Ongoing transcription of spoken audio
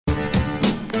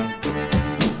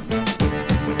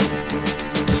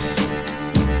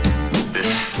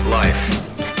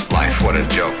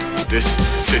this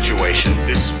situation,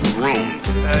 this room.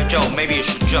 Joe, maybe you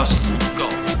should just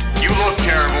go. You look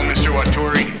terrible, Mr.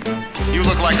 Wattori. You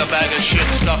look like a bag of shit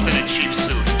stuffed in a cheap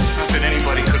suit. Not that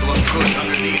anybody could look good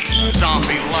underneath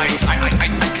zombie lights. I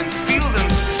can feel them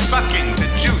sucking the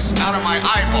juice out of my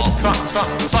eyeball. Suck.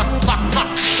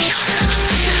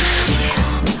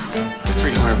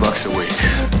 $300 a week.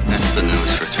 That's the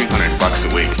news. For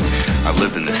 $300 a week, I've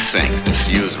lived in this sink, this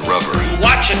used rubber.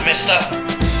 Watch it, mister.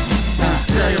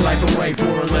 Sell your life away for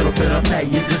a little bit of pay.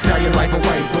 You just sell your life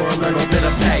away for a little bit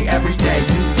of pay. Every day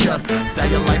you just sell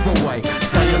your life away.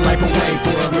 Sell your life away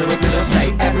for a little bit of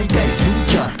pay. Every day you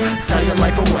just sell your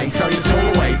life away. Sell your soul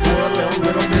away for a little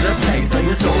bit of pay. Sell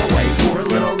your soul away for a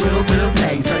little bit of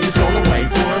pay. Sell your soul away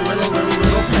for a little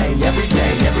pay. Every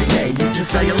day you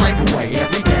just sell your life away.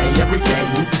 Every day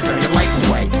you just sell your life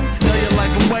away. Sell your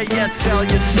life away, yes, sell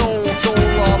your soul,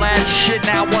 all that shit.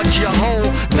 Now what you hold,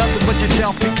 nothing but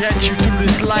yourself to get you through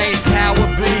this life. How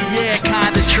it be, yeah,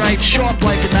 kinda tripe, sharp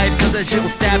like a knife, cause that shit will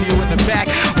stab you in the back.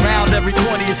 Round every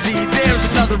corner you see, there's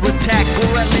another attack,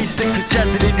 or at least it's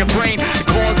suggested in your brain to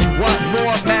cause you what,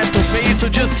 more mental pain. So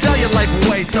just sell your life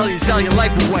away, sell your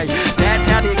life away. That's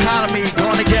how the economy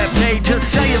gonna get paid. Just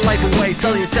sell your life away,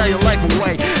 sell your life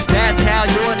away. That's how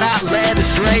you're not led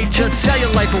astray. Just sell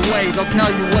your life away, they'll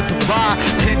tell you what to buy.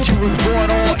 Since you was born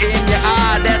all in your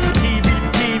eye, that's TV,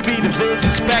 the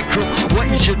vision spectrum. What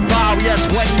you should buy, yes,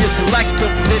 when you select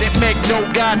them. Didn't make no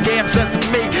goddamn sense to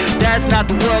me. That's not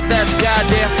the world, that's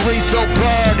goddamn free. So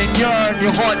burn and yearn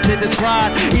your heart to this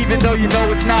grind, even though you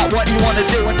know it's not what you wanna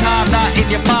do. And time not in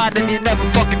your mind and you never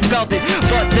fucking felt it.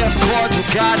 But them cards were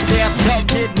goddamn dealt,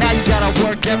 kid. Now you gotta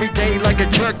work every day like a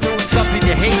jerk doing something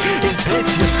you hate. Is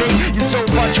this your thing? You're so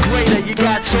much greater, you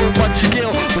got so much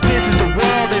skill. But this is the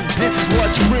world and this is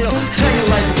what's real. Sell your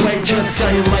life away, just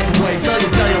sell your life away. Sell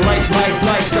your life, sell your life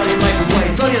away. Sell your life away,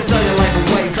 sell your life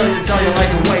away. Sell your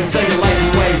life away, sell your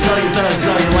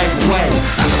life away.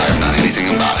 Not that I've done anything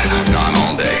about it. I've gone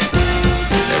all day,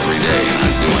 every day,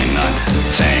 not doing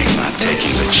nothing, not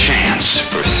taking the chance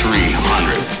for $300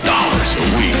 a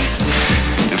week.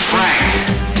 And Frank,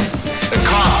 the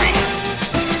coffee,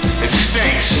 it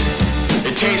stinks.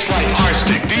 It tastes like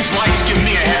arsenic. These lights give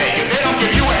me a headache. If they don't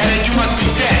give you a headache, you must be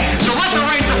dead. So let's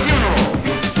arrange a funeral.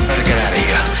 You better get out of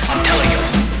here. I'm telling you.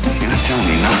 You're not telling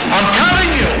me nothing. I'm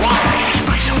telling you. Why? I ask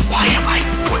myself, why am I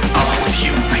put up with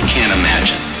you? I can't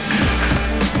imagine.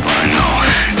 But I know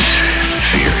it's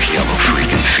fear, yellow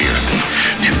freaking fear. I've been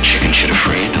too chicken shit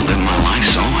afraid to live my life,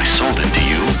 so I sold it to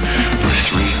you for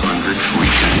 $300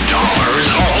 freaking dollars.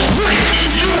 Oh,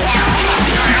 you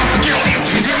are guilty.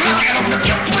 You're not gonna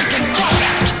get freaking caught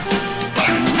out. But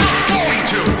I'm not going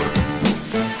to.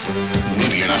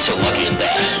 Maybe you're not so lucky at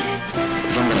that.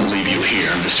 Because I'm gonna leave you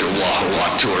here, Mr.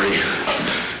 Wattori.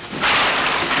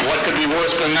 What could be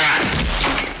worse than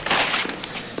that?